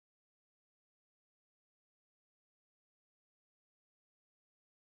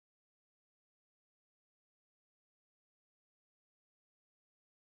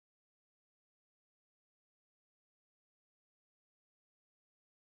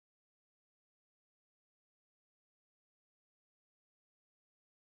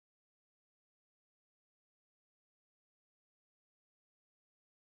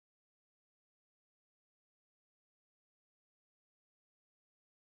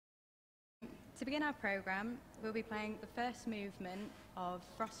To begin our programme, we'll be playing the first movement of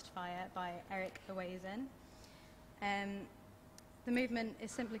Frostfire by Eric Owazen. The movement is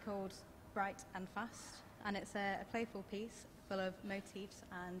simply called Bright and Fast, and it's a playful piece full of motifs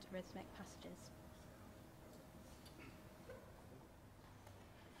and rhythmic passages.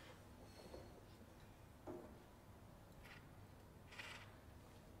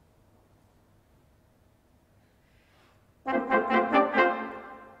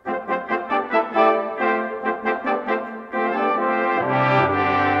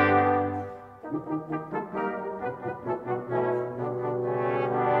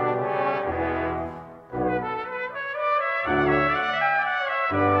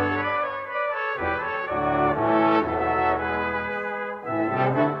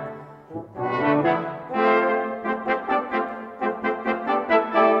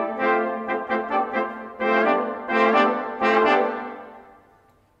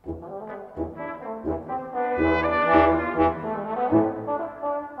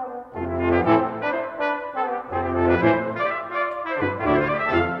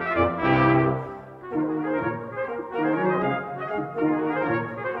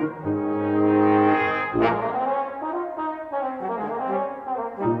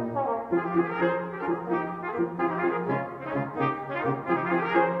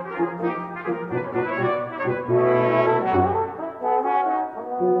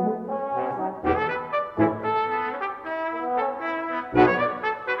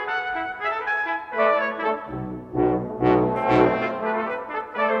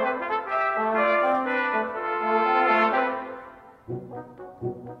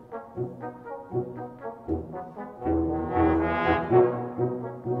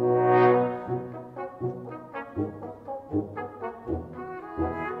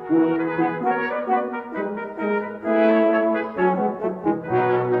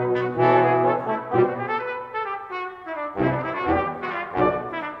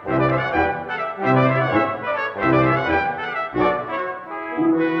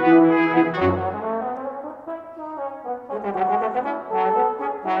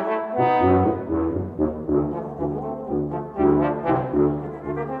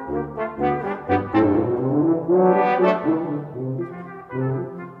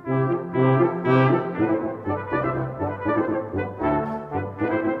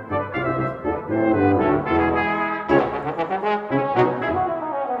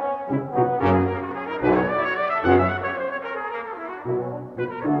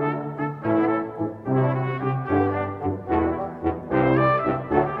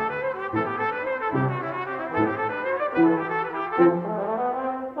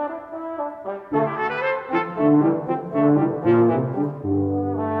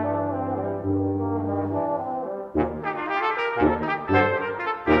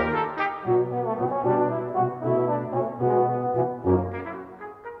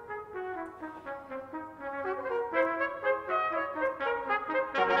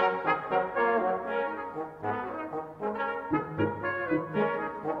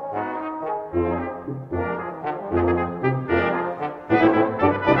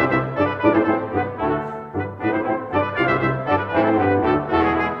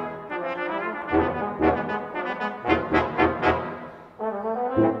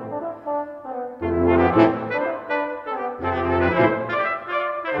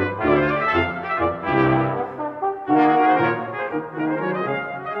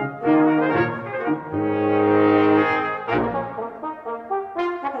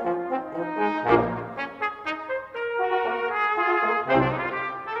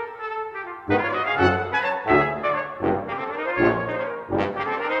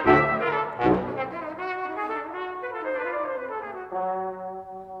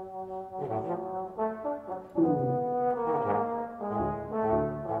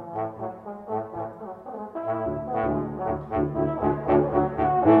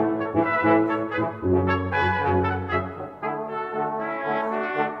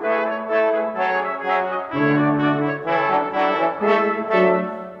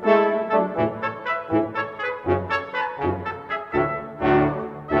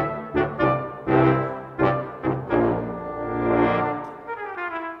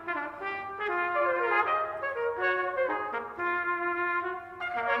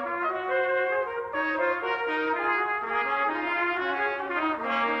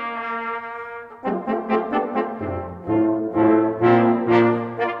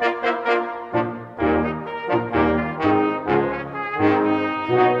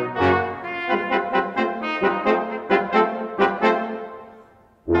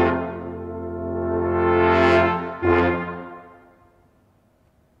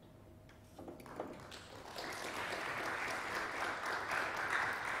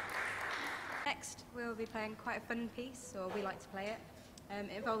 Next, we'll be playing quite a fun piece, or we like to play it.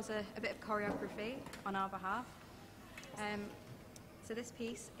 It involves a bit of choreography on our behalf. So this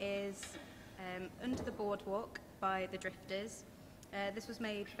piece is Under the Boardwalk by the Drifters. This was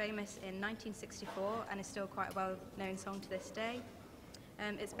made famous in 1964 and is still quite a well-known song to this day.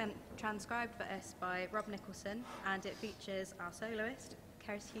 It's been transcribed for us by Rob Nicholson, and it features our soloist,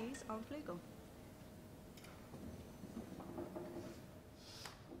 Hughes, on Flugel.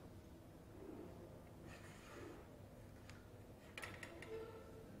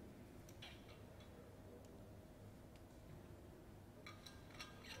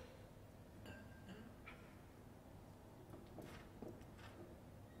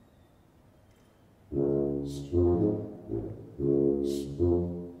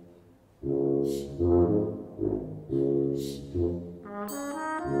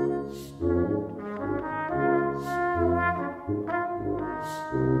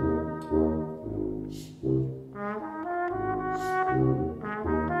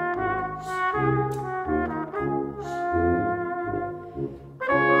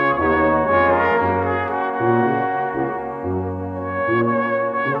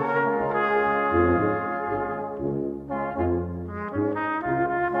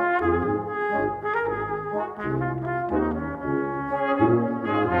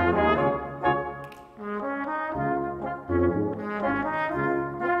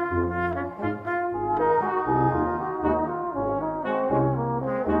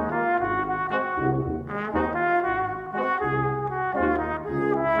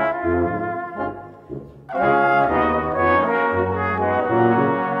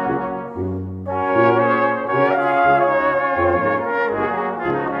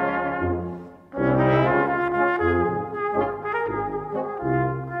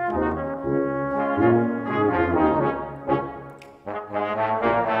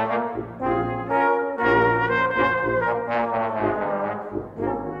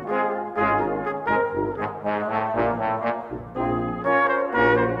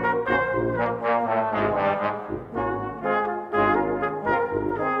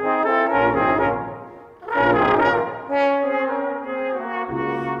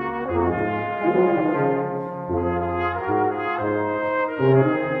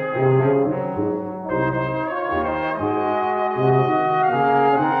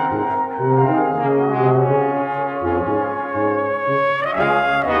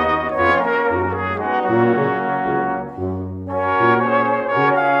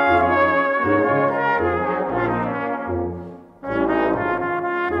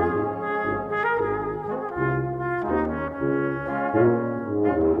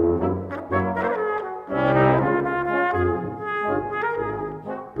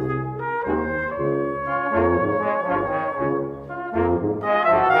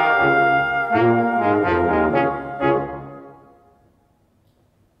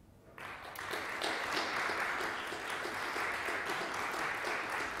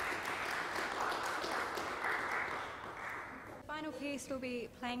 We'll be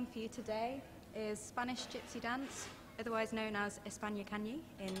playing for you today is Spanish Gypsy Dance, otherwise known as Espana Cani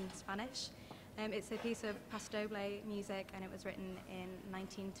in Spanish. It's a piece of paso doble music, and it was written in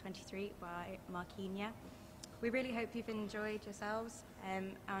 1923 by Marquina. We really hope you've enjoyed yourselves,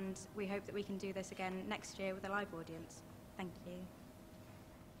 and we hope that we can do this again next year with a live audience. Thank you.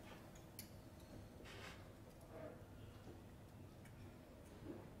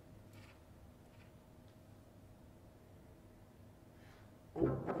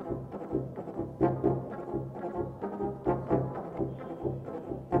 Thank you.